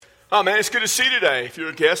Oh, man, it's good to see you today. If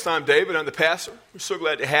you're a guest, I'm David. I'm the pastor. We're so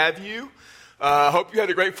glad to have you. I hope you had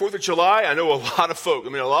a great 4th of July. I know a lot of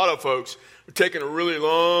folks are taking a really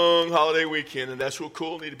long holiday weekend, and that's real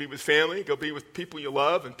cool. Need to be with family. Go be with people you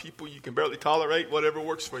love and people you can barely tolerate, whatever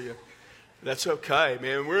works for you. That's okay,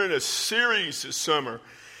 man. We're in a series this summer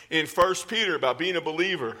in 1 Peter about being a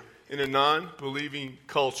believer in a non-believing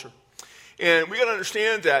culture. And we got to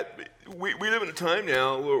understand that we live in a time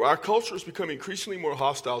now where our culture is becoming increasingly more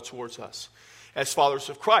hostile towards us as followers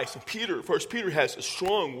of Christ. And 1 Peter has a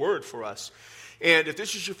strong word for us. And if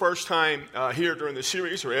this is your first time here during the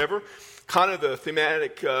series or ever, kind of the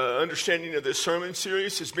thematic understanding of this sermon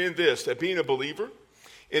series has been this, that being a believer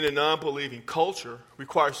in a non-believing culture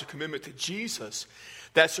requires a commitment to Jesus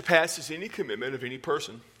that surpasses any commitment of any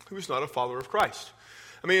person who is not a follower of Christ.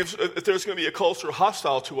 I mean, if there's going to be a culture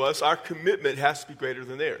hostile to us, our commitment has to be greater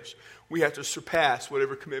than theirs. We have to surpass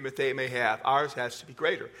whatever commitment they may have. Ours has to be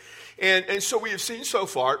greater. And so we have seen so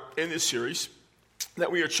far in this series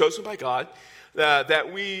that we are chosen by God,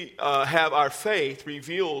 that we have our faith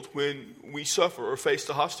revealed when we suffer or face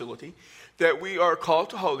the hostility, that we are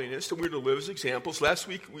called to holiness, that we're to live as examples. Last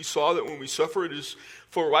week we saw that when we suffer it is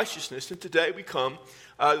for righteousness, and today we come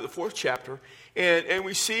to the 4th chapter, and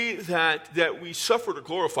we see that we suffer to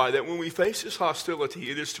glorify, that when we face this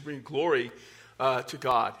hostility, it is to bring glory to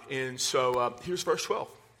God. And so here's verse 12.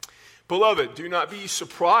 Beloved, do not be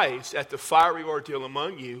surprised at the fiery ordeal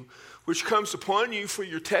among you, which comes upon you for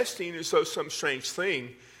your testing as though some strange thing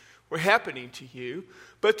were happening to you.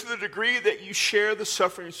 But to the degree that you share the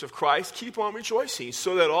sufferings of Christ, keep on rejoicing,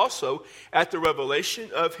 so that also at the revelation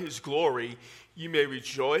of his glory you may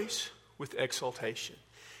rejoice with exultation.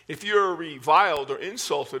 If you are reviled or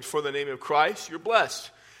insulted for the name of Christ, you're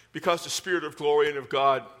blessed, because the Spirit of glory and of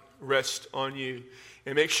God rests on you.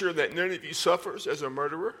 And make sure that none of you suffers as a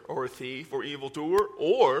murderer or a thief or evildoer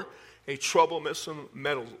or a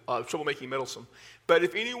troublemaking meddlesome. But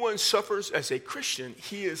if anyone suffers as a Christian,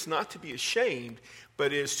 he is not to be ashamed,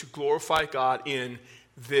 but is to glorify God in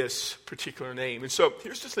this particular name. And so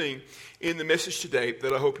here's the thing in the message today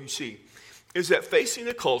that I hope you see, is that facing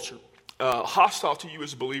a culture hostile to you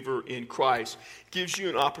as a believer in Christ gives you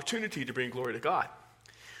an opportunity to bring glory to God.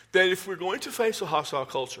 That if we're going to face a hostile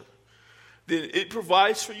culture, then it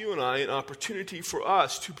provides for you and I an opportunity for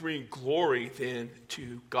us to bring glory then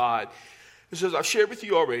to God. And as I've shared with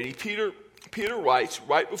you already, Peter writes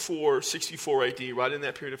right before 64 AD, right in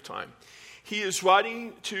that period of time. He is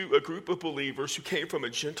writing to a group of believers who came from a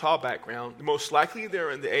Gentile background. Most likely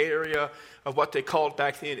they're in the area of what they called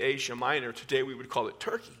back then Asia Minor. Today we would call it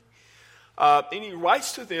Turkey. And he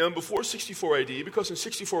writes to them before 64 AD because in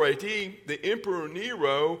 64 AD, the Emperor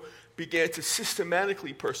Nero began to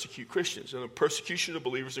systematically persecute Christians. And the persecution of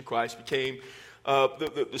believers in Christ became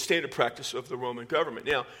the standard practice of the Roman government.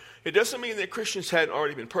 Now, it doesn't mean that Christians hadn't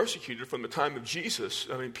already been persecuted from the time of Jesus.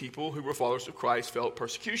 I mean, people who were followers of Christ felt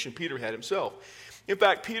persecution. Peter had himself. In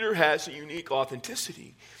fact, Peter has a unique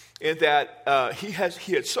authenticity in that he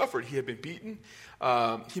had suffered. He had been beaten.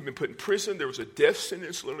 He'd been put in prison. There was a death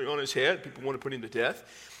sentence literally on his head. People wanted to put him to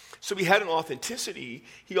death. So he had an authenticity.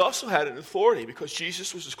 He also had an authority because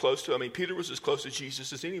Peter was as close to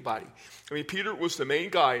Jesus as anybody. I mean, Peter was the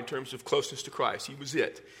main guy in terms of closeness to Christ. He was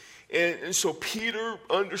it. And so Peter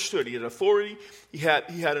understood. He had authority. He had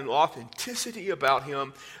an authenticity about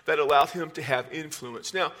him that allowed him to have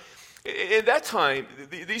influence. Now, in that time,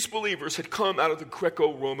 these believers had come out of the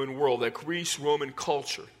Greco-Roman world, that Greece-Roman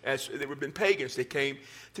culture. As they had been pagans, they came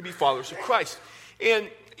to be followers of Christ. And,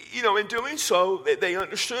 in doing so, they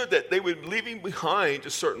understood that they were leaving behind a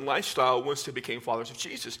certain lifestyle once they became followers of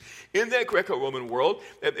Jesus. In that Greco-Roman world,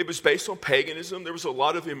 it was based on paganism. There was a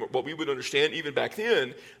lot of what we would understand even back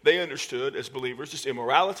then, they understood as believers, just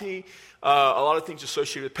immorality, a lot of things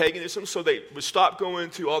associated with paganism. So they would stop going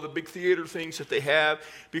to all the big theater things that they have,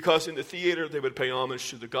 because in the theater they would pay homage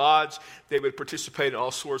to the gods. They would participate in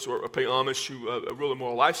all sorts or pay homage to a real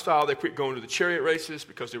immoral lifestyle. They quit going to the chariot races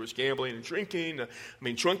because there was gambling and drinking,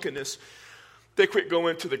 drunkenness. They quit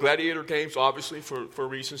going to the gladiator games, obviously, for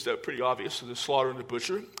reasons that are pretty obvious, so the slaughter and the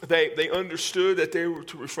butcher. They understood that they were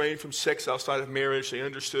to refrain from sex outside of marriage. They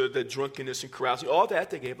understood that drunkenness and carousing, all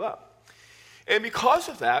that they gave up. And because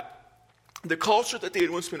of that, the culture that they had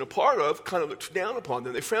once been a part of kind of looked down upon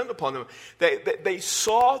them. They frowned upon them. They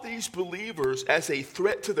saw these believers as a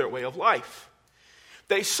threat to their way of life.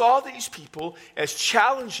 They saw these people as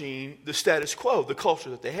challenging the status quo, the culture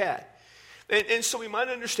that they had. And so we might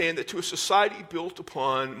understand that to a society built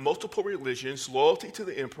upon multiple religions, loyalty to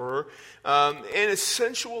the emperor, and a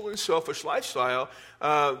sensual and selfish lifestyle,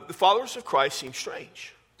 the followers of Christ seem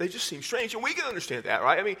strange. They just seem strange. And we can understand that,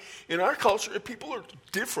 right? I mean, in our culture, if people are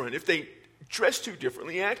different, if they dress too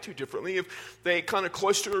differently, act too differently, if they kind of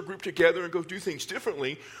cluster or group together and go do things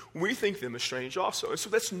differently, we think them as strange also. And so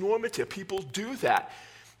that's normative. People do that.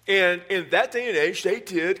 And in that day and age, they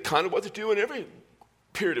did kind of what they do in every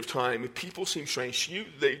period of time. If people seem strange to you,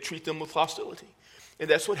 they treat them with hostility. And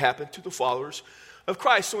that's what happened to the followers of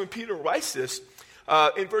Christ. So when Peter writes this,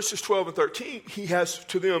 in verses 12 and 13, he has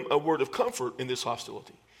to them a word of comfort in this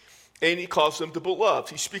hostility. And he calls them the beloved.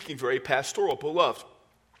 He's speaking very pastoral, beloved.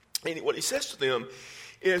 And what he says to them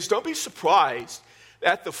is, don't be surprised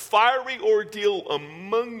at the fiery ordeal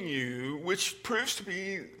among you, which proves to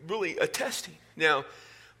be really a testing. Now,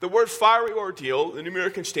 the word fiery ordeal, the New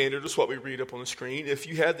American Standard, is what we read up on the screen. If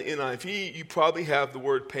you have the NIV, you probably have the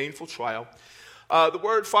word painful trial. The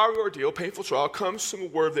word fiery ordeal, painful trial, comes from a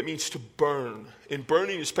word that means to burn. And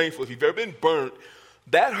burning is painful. If you've ever been burnt,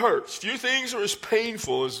 that hurts. Few things are as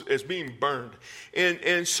painful as being burned.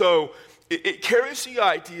 And so it carries the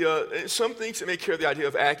idea, some things it may carry the idea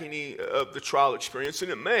of agony of the trial experience,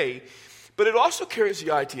 and it may, but it also carries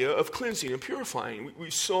the idea of cleansing and purifying. We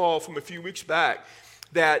saw from a few weeks back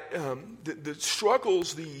that the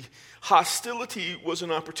struggles, the hostility was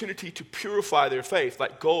an opportunity to purify their faith,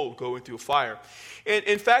 like gold going through a fire. And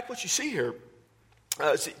in fact, what you see here,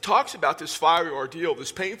 it talks about this fiery ordeal,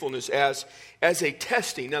 this painfulness as a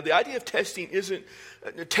testing. Now, the idea of testing isn't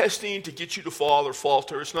testing to get you to fall or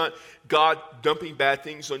falter. It's not God dumping bad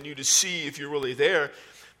things on you to see if you're really there.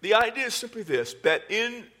 The idea is simply this, that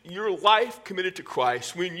in your life committed to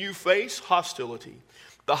Christ, when you face hostility,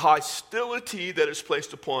 the hostility that is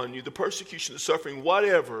placed upon you, the persecution, the suffering,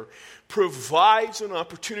 whatever, provides an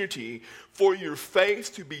opportunity for your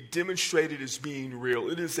faith to be demonstrated as being real.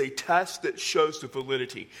 It is a test that shows the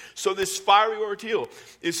validity. So this fiery ordeal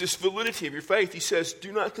is this validity of your faith. He says,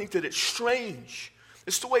 do not think that it's strange.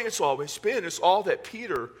 It's the way it's always been. It's all that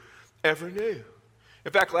Peter ever knew.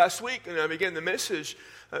 In fact, last week, and I began the message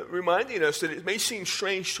reminding us that it may seem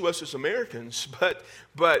strange to us as Americans,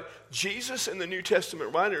 but Jesus and the New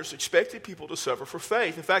Testament writers expected people to suffer for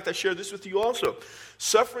faith. In fact, I shared this with you also.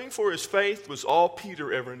 Suffering for his faith was all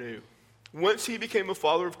Peter ever knew. Once he became a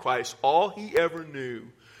follower of Christ, all he ever knew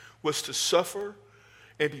was to suffer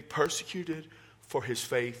and be persecuted for his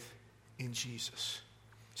faith in Jesus.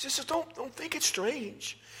 He says, don't think it's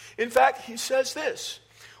strange. In fact, he says this.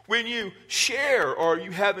 When you share or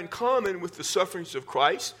you have in common with the sufferings of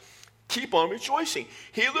Christ, keep on rejoicing.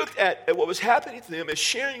 He looked at what was happening to them as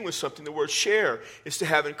sharing with something. The word share is to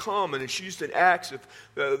have in common. It's used in Acts of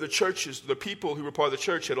the churches, the people who were part of the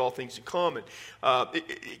church had all things in common.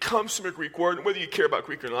 It comes from a Greek word, and whether you care about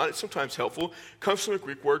Greek or not, it's sometimes helpful. It comes from a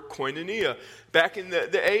Greek word, koinonia. Back in the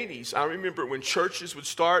 80s, I remember when churches would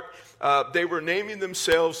start, they were naming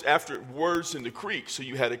themselves after words in the Greek. So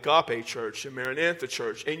you had Agape Church and Maranatha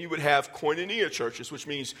Church, and you would have koinonia churches, which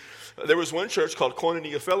means there was one church called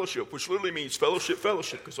Koinonia Fellowship, which literally means fellowship,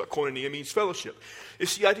 because what koinonia means fellowship.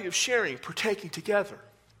 It's the idea of sharing, partaking together.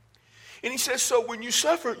 And he says, so when you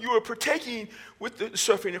suffer, you are partaking with the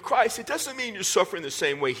suffering of Christ. It doesn't mean you're suffering the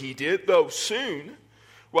same way he did, though soon,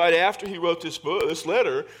 right after he wrote this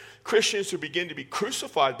letter, Christians who begin to be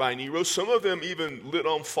crucified by Nero, some of them even lit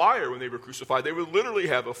on fire when they were crucified. They would literally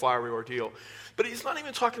have a fiery ordeal. But he's not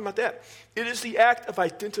even talking about that. It is the act of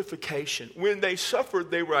identification. When they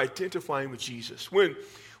suffered, they were identifying with Jesus. When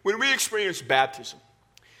we experience baptism,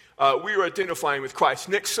 we are identifying with Christ.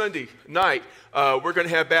 Next Sunday night, we're going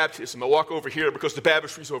to have baptism. I'll walk over here because the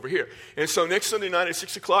baptistry's over here. And so next Sunday night at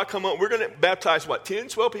 6 o'clock, come on. We're going to baptize, 10,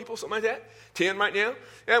 12 people, something like that? 10 right now?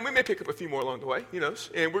 And we may pick up a few more along the way,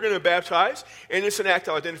 And we're going to baptize. And it's an act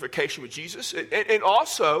of identification with Jesus. And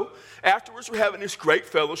also, afterwards, we're having this great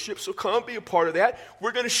fellowship. So come be a part of that.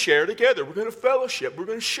 We're going to share together. We're going to fellowship. We're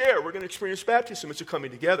going to share. We're going to experience baptism. It's a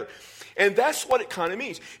coming together. And that's what it kind of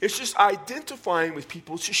means. It's just identifying with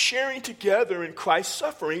people. It's just sharing together in Christ's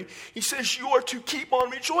suffering. He says you are to keep on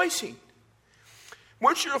rejoicing.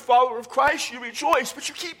 Once you're a follower of Christ, you rejoice, but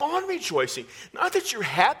you keep on rejoicing. Not that you're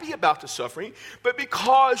happy about the suffering, but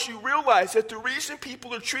because you realize that the reason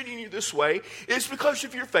people are treating you this way is because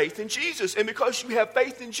of your faith in Jesus. And because you have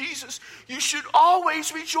faith in Jesus, you should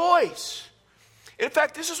always rejoice. In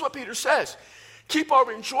fact, this is what Peter says. Keep on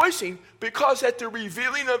rejoicing because at the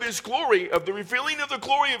revealing of his glory, of the revealing of the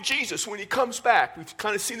glory of Jesus, when he comes back, we've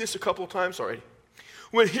kind of seen this a couple of times already.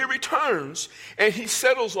 When he returns and he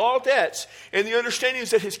settles all debts, and the understanding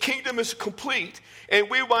is that his kingdom is complete, and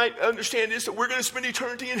we might understand this, that we're going to spend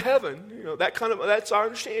eternity in heaven. That's our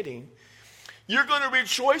understanding. You're going to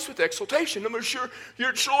rejoice with exultation. I'm sure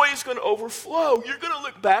your joy is going to overflow. You're going to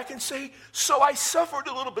look back and say, so I suffered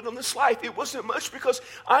a little bit in this life. It wasn't much because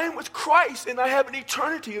I am with Christ and I have an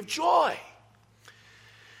eternity of joy.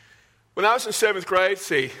 When I was in seventh grade,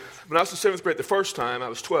 the first time, I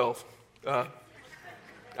was 12. I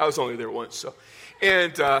was only there once, so.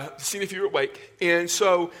 And seeing if you were awake. And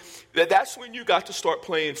so that's when you got to start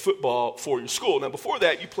playing football for your school. Now, before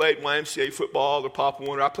that, you played YMCA football or Pop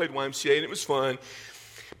Warner. I played YMCA, and it was fun.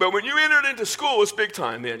 But when you entered into school, it's big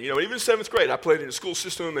time then. You know, even in seventh grade, I played in a school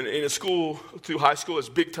system and in a school through high school. It's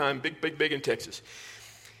big time, big in Texas.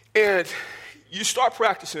 And you start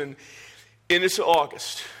practicing, and it's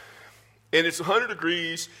August. And it's 100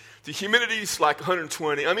 degrees. The humidity is like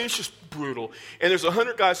 120. I mean, it's just brutal. And there's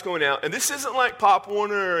 100 guys going out. And this isn't like Pop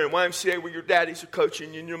Warner and YMCA where your daddies are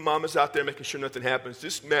coaching and your mama's out there making sure nothing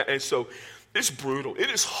happens. And so it's brutal.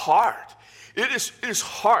 It is hard. It is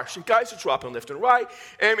harsh. And guys are dropping left and right.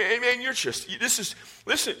 And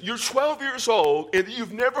listen, you're 12 years old and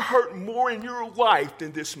you've never hurt more in your life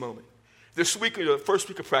than this moment. This week, the first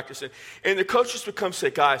week of practice. And the coaches would come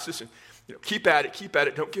say, guys, listen, keep at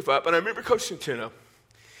it, don't give up. And I remember Coach Centeno.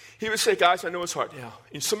 He would say, guys, I know it's hard now.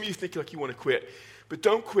 And some of you think like you want to quit. But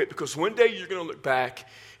don't quit because one day you're going to look back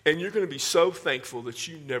and you're going to be so thankful that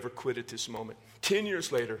you never quit at this moment. 10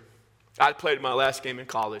 years later, I played my last game in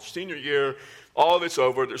college. Senior year, all of it's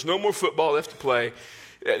over. There's no more football left to play.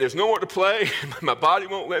 There's no more to play. My body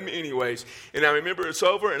won't let me anyways. And I remember it's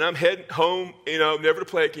over and I'm heading home, never to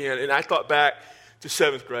play again. And I thought back to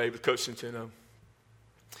seventh grade with Coach Centeno.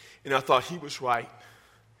 And I thought he was right.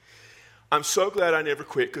 I'm so glad I never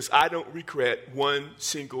quit because I don't regret one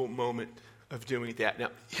single moment of doing that. Now,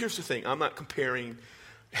 here's the thing. I'm not comparing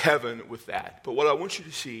heaven with that. But what I want you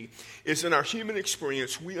to see is in our human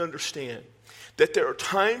experience, we understand that there are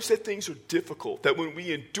times that things are difficult, that when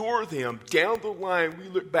we endure them, down the line, we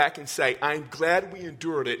look back and say, I'm glad we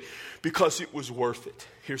endured it because it was worth it.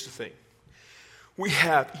 Here's the thing. We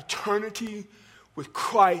have eternity with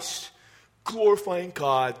Christ, glorifying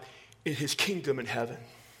God in his kingdom in heaven.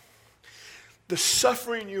 The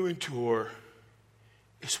suffering you endure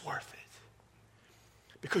is worth it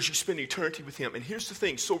because you spend eternity with him. And here's the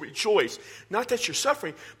thing. So rejoice. Not that you're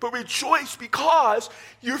suffering, but rejoice because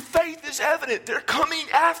your faith is evident. They're coming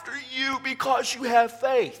after you because you have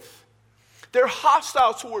faith. They're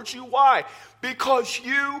hostile towards you. Why? Because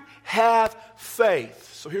you have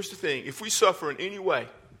faith. So here's the thing. If we suffer in any way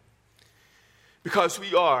because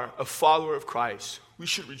we are a follower of Christ, we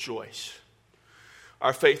should rejoice.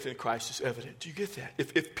 Our faith in Christ is evident. Do you get that?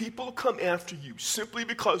 If people come after you simply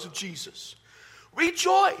because of Jesus,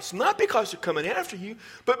 rejoice. Not because they're coming after you,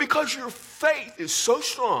 but because your faith is so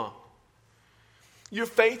strong. Your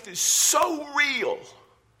faith is so real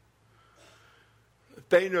that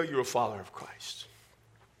they know you're a follower of Christ.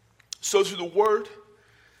 So through the word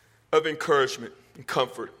of encouragement and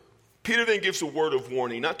comfort, Peter then gives a word of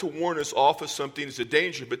warning, not to warn us off of something as a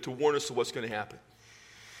danger, but to warn us of what's going to happen.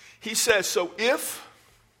 He says, so if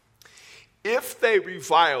they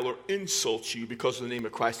revile or insult you because of the name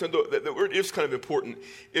of Christ. Now, the word if is kind of important.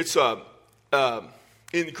 It's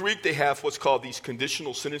in Greek, they have what's called these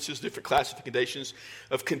conditional sentences, different classifications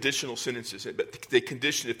of conditional sentences. But they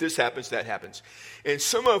condition, if this happens, that happens. And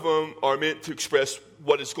some of them are meant to express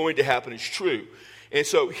what is going to happen is true. And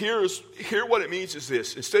so here what it means is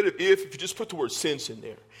this. Instead of if you just put the word since in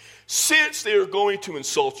there. Since they are going to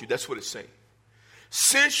insult you, that's what it's saying.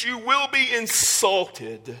 Since you will be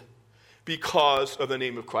insulted because of the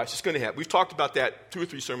name of Christ. It's going to happen. We've talked about that 2 or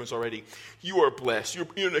 3 sermons already. You are blessed. You're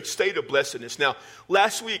in a state of blessedness. Now,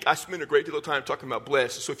 last week, I spent a great deal of time talking about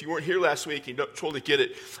blessed. So if you weren't here last week and you don't totally get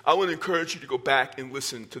it, I want to encourage you to go back and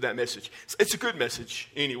listen to that message. It's a good message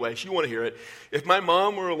anyway. You want to hear it. If my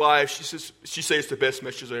mom were alive, she says it's the best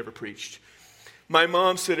message I ever preached. My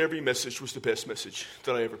mom said every message was the best message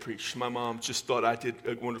that I ever preached. My mom just thought I did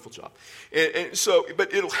a wonderful job. And so,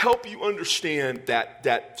 but it'll help you understand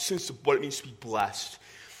that sense of what it means to be blessed.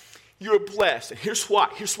 You're blessed. And here's why.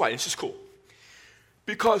 This is cool.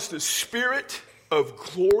 Because the Spirit of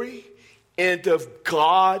glory and of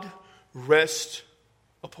God rests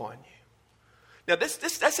upon you. Now, in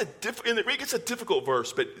the Greek, it's a difficult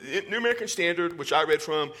verse, but in New American Standard, which I read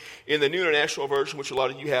from, in the New International Version, which a lot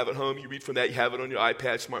of you have at home, you read from that, you have it on your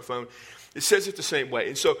iPad, smartphone, it says it the same way.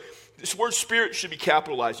 And so this word Spirit should be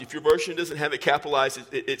capitalized. If your version doesn't have it capitalized,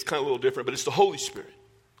 it's kind of a little different, but it's the Holy Spirit.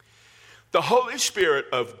 The Holy Spirit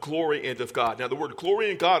of glory and of God. Now, the word glory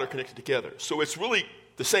and God are connected together, so it's really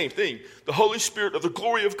the same thing. The Holy Spirit of the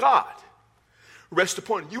glory of God rests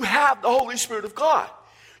upon you. You have the Holy Spirit of God.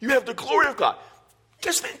 You have the glory of God.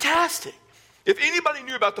 Just fantastic. If anybody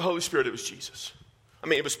knew about the Holy Spirit, it was Jesus. I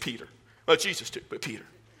mean, it was Peter. Well, Jesus too, but Peter.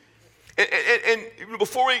 And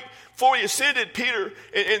before he ascended, Peter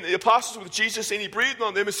and the apostles were with Jesus, and he breathed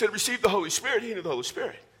on them and said, receive the Holy Spirit. He knew the Holy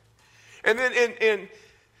Spirit. And then in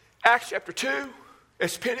Acts chapter 2,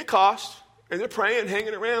 it's Pentecost, and they're praying,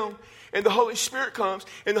 hanging around, and the Holy Spirit comes,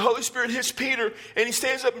 and the Holy Spirit hits Peter, and he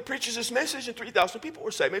stands up and preaches this message, and 3,000 people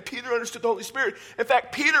were saved. And Peter understood the Holy Spirit. In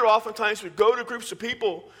fact, Peter oftentimes would go to groups of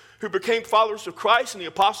people who became followers of Christ, and the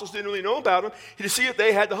apostles didn't really know about them, to see if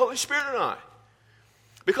they had the Holy Spirit or not.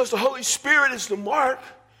 Because the Holy Spirit is the mark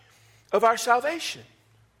of our salvation.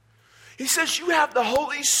 He says you have the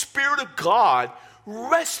Holy Spirit of God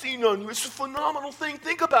resting on you. It's a phenomenal thing.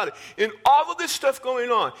 Think about it. In all of this stuff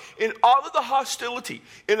going on, in all of the hostility,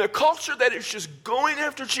 in a culture that is just going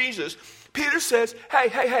after Jesus, Peter says,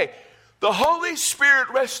 hey, the Holy Spirit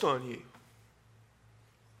rests on you.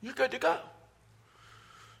 You're good to go.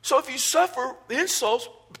 So if you suffer the insults,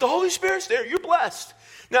 the Holy Spirit's there, you're blessed.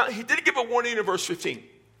 Now, he did give a warning in verse 15.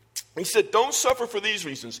 He said, don't suffer for these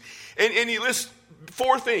reasons. And he lists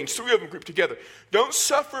 4 things, 3 of them grouped together. Don't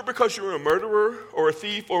suffer because you're a murderer or a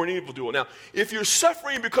thief or an evildoer. Now, if you're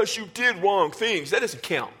suffering because you did wrong things, that doesn't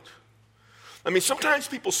count. I mean, sometimes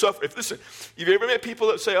people suffer. Listen, you've ever met people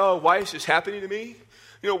that say, oh, why is this happening to me?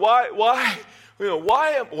 Why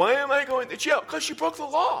am I going to jail? Because you broke the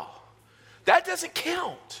law. That doesn't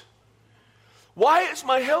count. Why is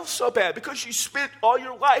my health so bad? Because you spent all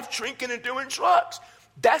your life drinking and doing drugs.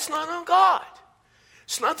 That's not on God.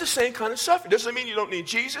 It's not the same kind of suffering. Doesn't mean you don't need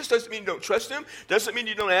Jesus. Doesn't mean you don't trust him. Doesn't mean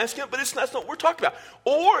you don't ask him. But that's not what we're talking about.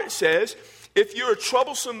 Or it says, if you're a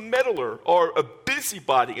troublesome meddler or a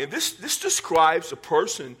busybody, and this describes a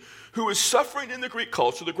person who is suffering in the Greek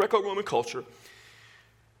culture, the Greco-Roman culture,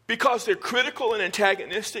 because they're critical and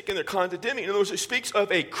antagonistic and they're condemning. In other words, it speaks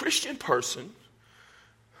of a Christian person,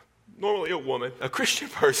 normally a woman, a Christian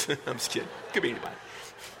person. I'm just kidding. Could be anybody.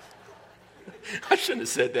 I shouldn't have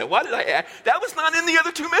said that. Why did I add? That was not in the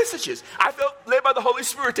other 2 messages. I felt led by the Holy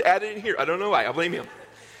Spirit to add it in here. I don't know why. I blame him.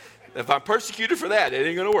 If I'm persecuted for that, it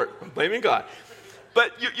ain't going to work. I'm blaming God.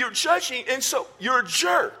 But you're judging, and so you're a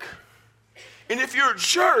jerk. And if you're a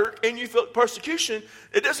jerk and you feel persecution,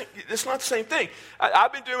 it's not the same thing.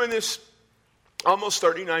 I've been doing this almost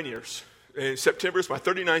 39 years. In September is my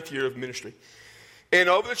 39th year of ministry. And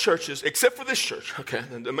over the churches, except for this church, okay,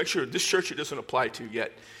 and make sure this church it doesn't apply to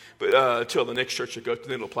yet, but until the next church you go to,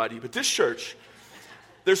 then it'll apply to you. But this church,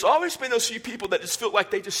 there's always been those few people that just feel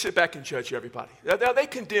like they just sit back and judge everybody. They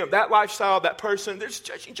condemn that lifestyle, that person. They're just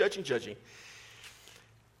judging.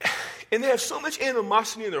 And they have so much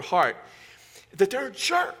animosity in their heart that they're a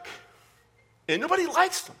jerk. And nobody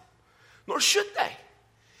likes them, nor should they.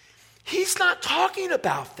 He's not talking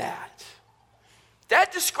about that.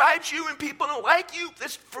 That describes you and people don't like you.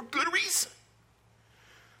 That's for good reason.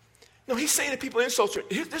 No, he's saying that people insult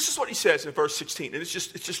you. This is what he says in verse 16. And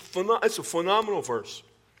it's a phenomenal verse.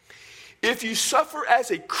 If you suffer as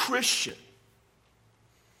a Christian,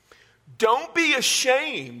 don't be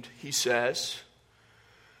ashamed, he says,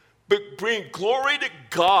 but bring glory to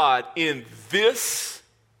God in this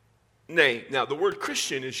name. Now, the word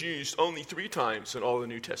Christian is used only 3 times in all the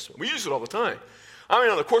New Testament. We use it all the time. I mean,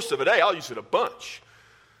 on the course of a day, I'll use it a bunch.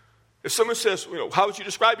 If someone says, how would you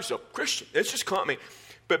describe yourself? Christian. It's just common.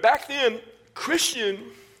 But back then, Christian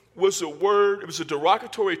was a word, it was a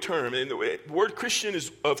derogatory term. And the word Christian is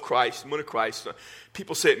of Christ, one of Christ.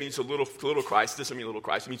 People say it means a little Christ. It doesn't mean little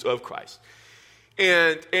Christ. It means of Christ.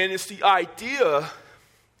 And it's the idea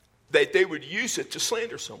that they would use it to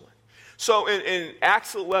slander someone. So in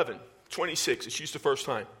Acts 11:26, it's used the first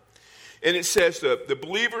time. And it says the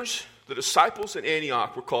believers, the disciples in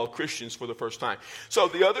Antioch were called Christians for the first time. So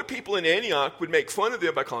the other people in Antioch would make fun of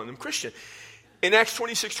them by calling them Christian. In Acts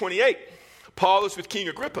 26:28, Paul is with King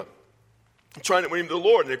Agrippa, trying to win him to the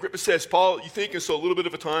Lord. And Agrippa says, Paul, you think in so little bit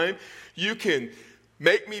of a time you can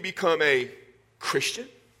make me become a Christian?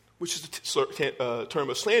 Which is a term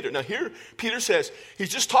of slander. Now here, Peter says, he's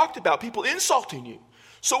just talked about people insulting you.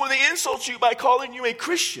 So when they insult you by calling you a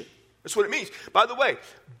Christian, that's what it means. By the way,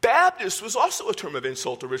 Baptist was also a term of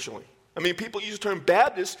insult originally. I mean, people use the term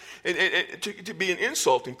Baptist to be an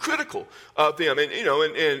insult and critical of them. And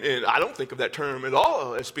I don't think of that term at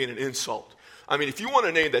all as being an insult. I mean, if you want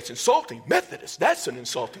a name that's insulting, Methodist, that's an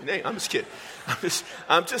insulting name. I'm just kidding.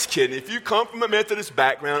 I'm just kidding. If you come from a Methodist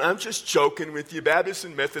background, I'm just joking with you. Baptists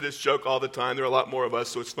and Methodists joke all the time. There are a lot more of us,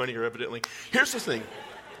 so it's funnier, evidently. Here's the thing.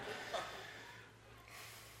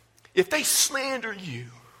 If they slander you,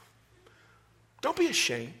 don't be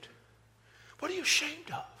ashamed. What are you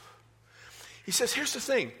ashamed of? He says, here's the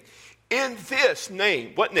thing. In this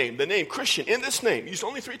name, what name? The name Christian, in this name, used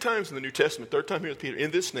only 3 times in the New Testament, 3rd time here with Peter,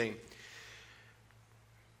 in this name,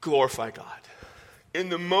 glorify God. In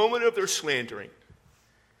the moment of their slandering,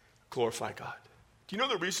 glorify God. Do you know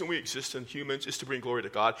the reason we exist in humans is to bring glory to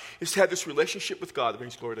God? Is to have this relationship with God that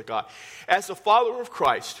brings glory to God. As a follower of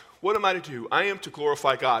Christ, what am I to do? I am to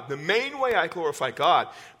glorify God. The main way I glorify God,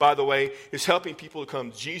 by the way, is helping people to come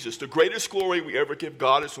to Jesus. The greatest glory we ever give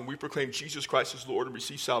God is when we proclaim Jesus Christ as Lord and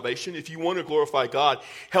receive salvation. If you want to glorify God,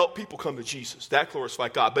 help people come to Jesus. That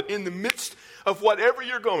glorifies God. But in the midst of whatever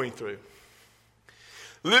you're going through,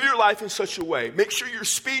 live your life in such a way. Make sure your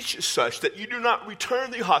speech is such that you do not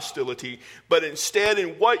return the hostility, but instead in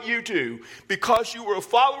what you do, because you were a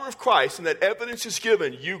follower of Christ and that evidence is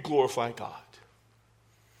given, you glorify God.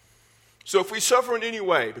 So if we suffer in any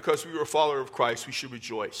way because we were a follower of Christ, we should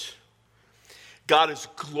rejoice. God is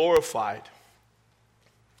glorified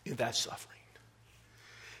in that suffering.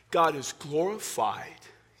 God is glorified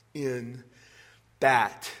in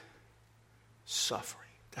that suffering.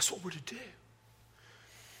 That's what we're to do.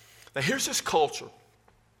 Now here's this culture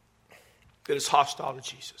that is hostile to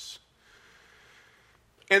Jesus.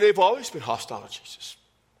 And they've always been hostile to Jesus.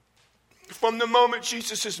 From the moment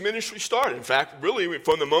Jesus' ministry started. In fact, really,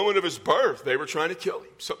 from the moment of his birth, they were trying to kill him.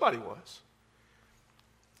 Somebody was.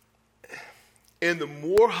 And the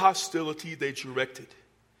more hostility they directed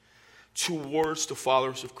towards the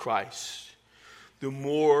followers of Christ, the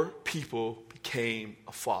more people became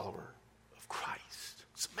a follower of Christ.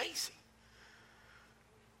 It's amazing.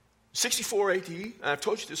 64 AD, and I've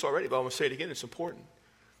told you this already, but I'm going to say it again, it's important.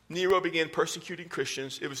 Nero began persecuting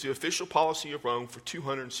Christians. It was the official policy of Rome for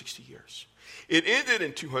 260 years. It ended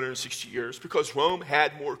in 260 years because Rome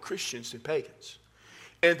had more Christians than pagans.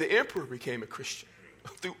 And the emperor became a Christian.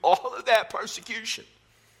 Through all of that persecution,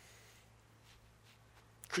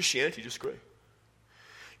 Christianity just grew.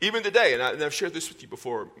 Even today, and I've shared this with you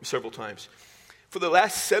before several times, for the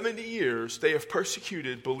last 70 years, they have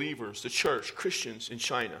persecuted believers, the church, Christians in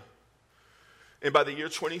China. And by the year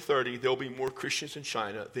 2030, there will be more Christians in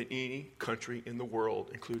China than any country in the world,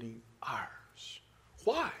 including ours.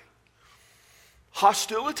 Why?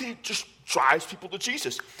 Hostility just drives people to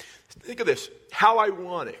Jesus. Think of this. How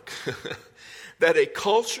ironic that a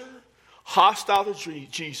culture hostile to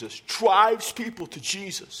Jesus drives people to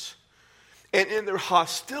Jesus. And in their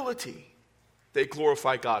hostility, they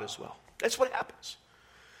glorify God as well. That's what happens.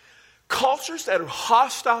 Cultures that are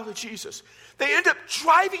hostile to Jesus, they end up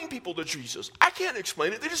driving people to Jesus. I can't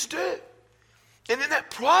explain it. They just do. And in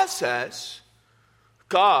that process,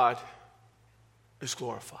 God is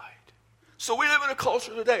glorified. So we live in a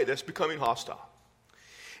culture today that's becoming hostile.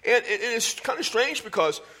 And it's kind of strange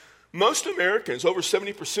because most Americans, over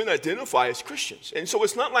 70%, identify as Christians. And so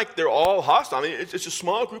it's not like they're all hostile. I mean, it's a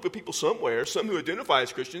small group of people somewhere, some who identify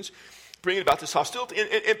as Christians, bringing about this hostility.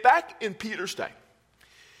 And back in Peter's day,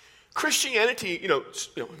 Christianity,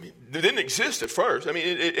 it didn't exist at first. I mean,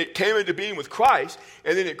 it came into being with Christ,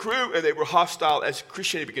 and then it grew, and they were hostile as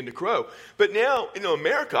Christianity began to grow. But now,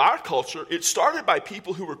 America, our culture, it started by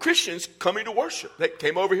people who were Christians coming to worship. They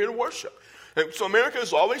came over here to worship. And so America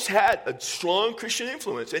has always had a strong Christian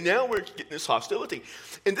influence, and now we're getting this hostility.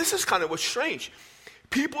 And this is kind of what's strange.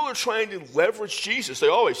 People are trying to leverage Jesus, they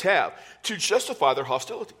always have, to justify their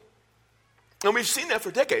hostility. And we've seen that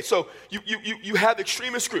for decades. So you have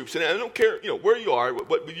extremist groups, and I don't care where you are,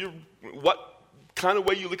 what kind of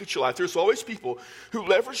way you look at your life. There's always people who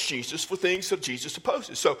leverage Jesus for things that Jesus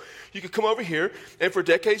opposes. So you could come over here, and for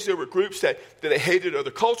decades there were groups that they hated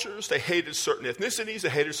other cultures, they hated certain ethnicities, they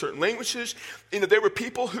hated certain languages. There were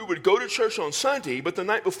people who would go to church on Sunday, but the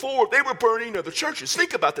night before they were burning other churches.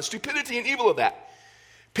 Think about the stupidity and evil of that.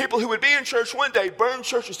 People who would be in church one day burned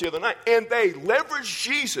churches the other night, and they leveraged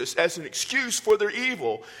Jesus as an excuse for their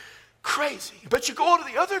evil. Crazy. But you go to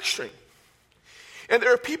the other extreme. And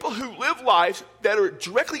there are people who live lives that are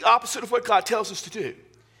directly opposite of what God tells us to do.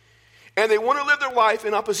 And they want to live their life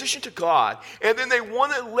in opposition to God. And then they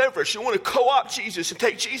want to leverage, they want to co-opt Jesus and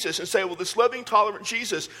take Jesus and say, well, this loving, tolerant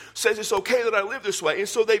Jesus says it's okay that I live this way. And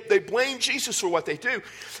so they blame Jesus for what they do.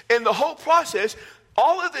 And the whole process,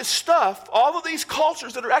 all of this stuff, all of these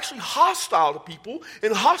cultures that are actually hostile to people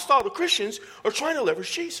and hostile to Christians are trying to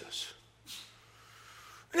leverage Jesus.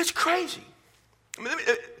 And it's crazy. I mean,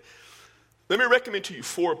 let me recommend to you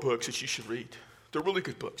 4 books that you should read. They're really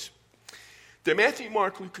good books. They're Matthew,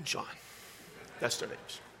 Mark, Luke, and John. That's their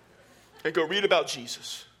names. And go read about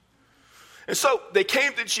Jesus. And so they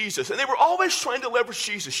came to Jesus, and they were always trying to leverage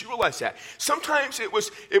Jesus. You realize that. Sometimes it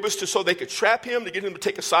was so they could trap him, to get him to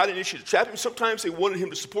take a side initiative to trap him. Sometimes they wanted him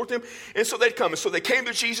to support them, and so they'd come. And so they came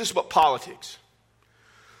to Jesus about politics.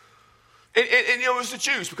 And it was the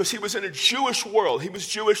Jews, because he was in a Jewish world. He was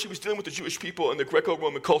Jewish. He was dealing with the Jewish people in the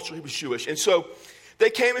Greco-Roman culture. He was Jewish. And so they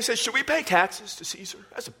came and said, should we pay taxes to Caesar?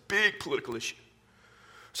 That's a big political issue.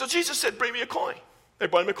 So Jesus said, bring me a coin. They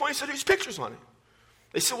brought him a coin. He said, whose picture's on it?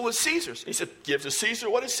 They said, well, it's Caesar's. He said, give to Caesar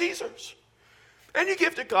what is Caesar's. And you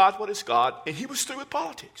give to God what is God. And he was through with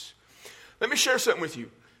politics. Let me share something with you.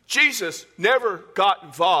 Jesus never got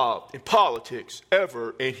involved in politics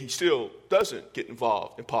ever, and he still doesn't get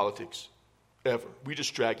involved in politics ever. We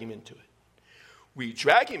just drag him into it. We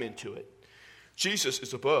drag him into it. Jesus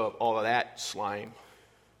is above all of that slime.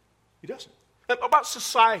 He doesn't. And about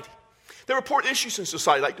society. There are important issues in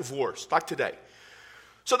society, like divorce, like today.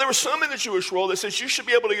 So there were some in the Jewish world that says you should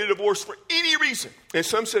be able to get a divorce for any reason. And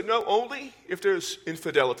some said, no, only if there's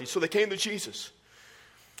infidelity. So they came to Jesus.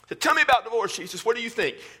 They said, tell me about divorce, Jesus. What do you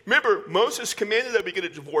think? Remember, Moses commanded that we get a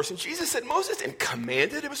divorce. And Jesus said, Moses didn't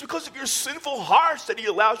command it. It was because of your sinful hearts that he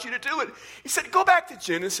allows you to do it. He said, go back to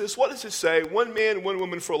Genesis. What does it say? One man, one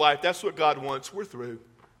woman for life. That's what God wants. We're through.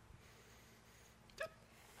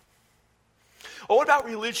 Oh, what about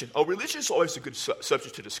religion? Oh, religion is always a good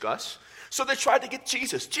subject to discuss. So they tried to get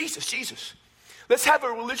Jesus. Let's have a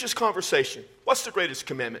religious conversation. What's the greatest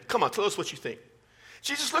commandment? Come on, tell us what you think.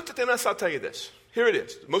 Jesus looked at them and said, I'll tell you this. Here it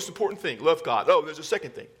is. The most important thing, love God. Oh, there's a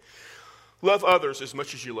second thing. Love others as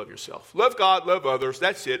much as you love yourself. Love God, love others.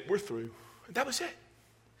 That's it. We're through. And that was it.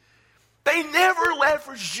 They never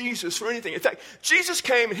leveraged Jesus for anything. In fact, Jesus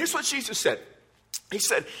came, and here's what Jesus said. He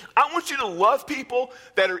said, I want you to love people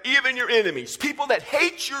that are even your enemies. People that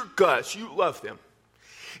hate your guts, you love them.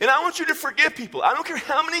 And I want you to forgive people. I don't care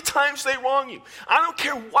how many times they wrong you. I don't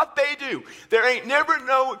care what they do. There ain't never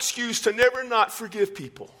no excuse to never not forgive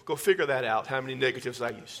people. Go figure that out, how many negatives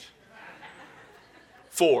I used.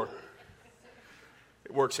 4.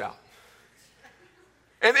 It works out.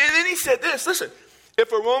 And then he said this, listen,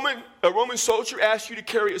 if a Roman soldier asked you to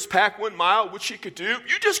carry his pack 1 mile, which he could do,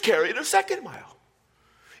 you just carry it a 2nd mile.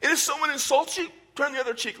 And if someone insults you, turn the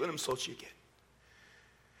other cheek, let him insult you again.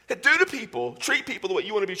 Do to people, treat people the way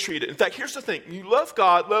you want to be treated. In fact, here's the thing. You love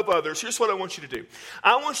God, love others. Here's what I want you to do.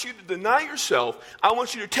 I want you to deny yourself. I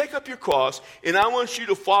want you to take up your cross, and I want you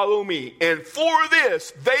to follow me. And for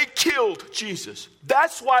this, they killed Jesus.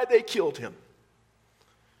 That's why they killed him.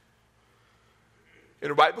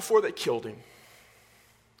 And right before they killed him,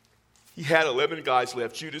 he had 11 guys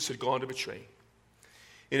left. Judas had gone to betray him.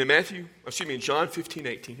 And in John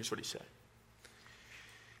 15:18, here's what he said.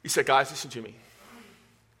 He said, guys, listen to me.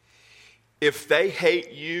 If they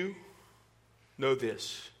hate you, know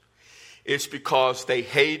this. It's because they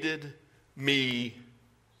hated me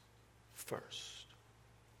first.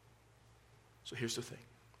 So here's the thing.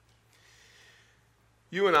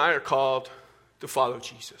 You and I are called to follow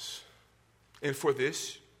Jesus. And for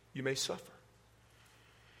this, you may suffer.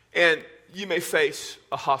 And you may face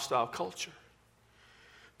a hostile culture.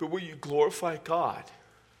 But will you glorify God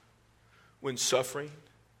when suffering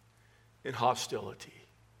and hostility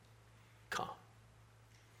come?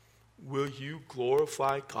 Will you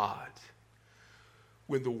glorify God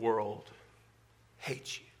when the world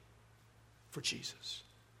hates you for Jesus?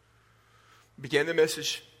 I began the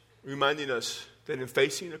message reminding us that in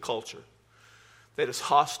facing a culture that is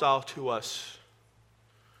hostile to us,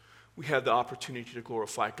 we have the opportunity to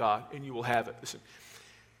glorify God, and you will have it. Listen,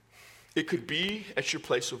 it could be at your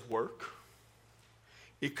place of work.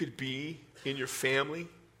 It could be in your family.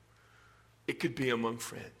 It could be among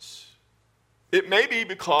friends. It may be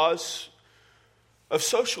because of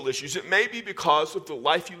social issues. It may be because of the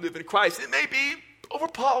life you live in Christ. It may be over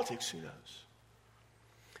politics, who knows.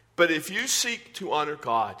 But if you seek to honor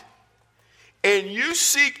God and you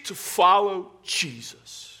seek to follow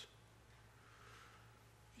Jesus,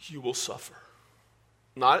 you will suffer.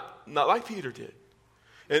 Not like Peter did.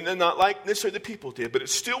 And then not like necessarily the people did, but it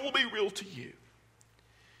still will be real to you.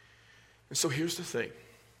 And so here's the thing.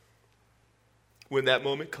 When that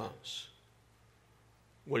moment comes,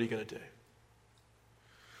 what are you going to do?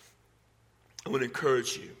 I want to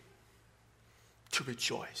encourage you to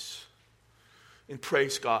rejoice and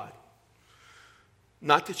praise God.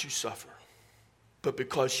 Not that you suffer, but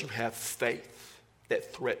because you have faith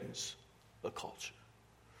that threatens the culture.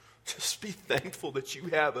 Just be thankful that you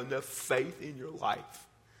have enough faith in your life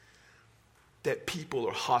that people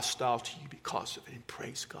are hostile to you because of it, and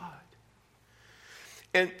praise God.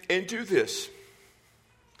 And do this.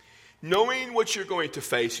 Knowing what you're going to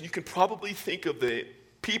face, you can probably think of the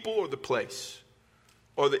people or the place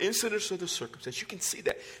or the incidents or the circumstance. You can see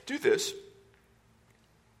that. Do this.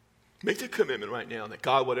 Make the commitment right now that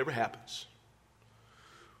God, whatever happens,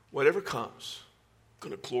 whatever comes, I'm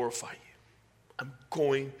going to glorify you. I'm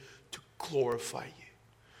going to glorify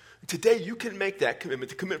you. Today, you can make that commitment,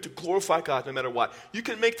 the commitment to glorify God no matter what. You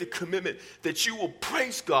can make the commitment that you will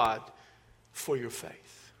praise God for your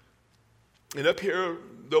faith. And up here,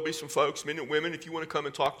 there'll be some folks, men and women, if you want to come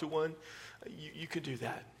and talk to one, you can do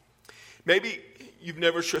that. Maybe you've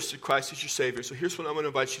never trusted Christ as your Savior, so here's what I'm going to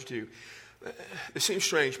invite you to do. It seems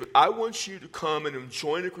strange, but I want you to come and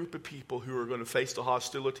join a group of people who are going to face the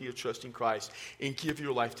hostility of trusting Christ and give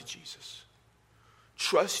your life to Jesus.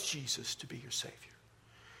 Trust Jesus to be your Savior.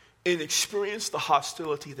 And experience the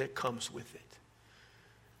hostility that comes with it.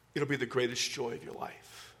 It'll be the greatest joy of your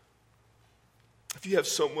life. If you have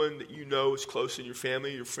someone that you know is close in your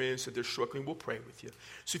family, your friends, that they're struggling, we'll pray with you.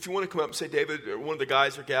 So if you want to come up and say, David, or one of the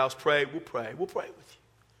guys or gals, pray, we'll pray. We'll pray with you.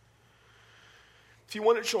 If you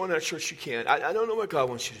want to join our church, you can. I don't know what God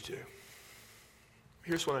wants you to do.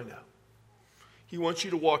 Here's what I know. He wants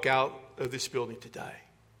you to walk out of this building today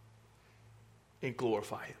and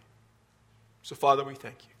glorify Him. So, Father, we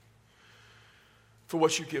thank you for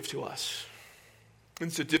what you give to us. And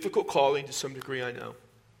it's a difficult calling to some degree, I know.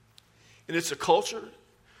 And it's a culture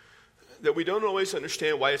that we don't always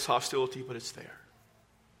understand why it's hostility, but it's there.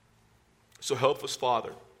 So help us,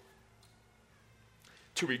 Father,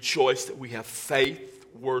 to rejoice that we have faith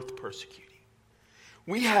worth persecuting.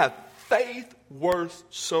 We have faith worth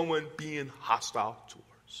someone being hostile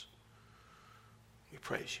towards. We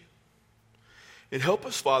praise you. And help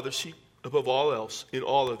us, Father, see above all else in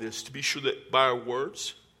all of this to be sure that by our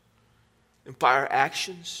words and by our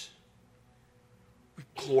actions, we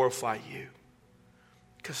glorify you.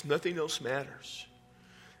 Because nothing else matters.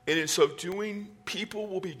 And in so doing, people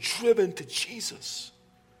will be driven to Jesus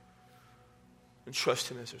and trust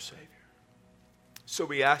Him as their Savior. So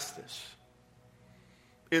we ask this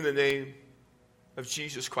in the name of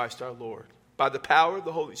Jesus Christ our Lord, by the power of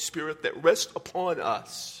the Holy Spirit that rests upon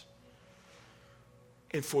us,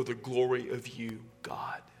 and for the glory of you,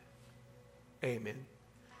 God. Amen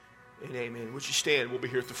and amen. Would you stand? We'll be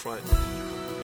here at the front.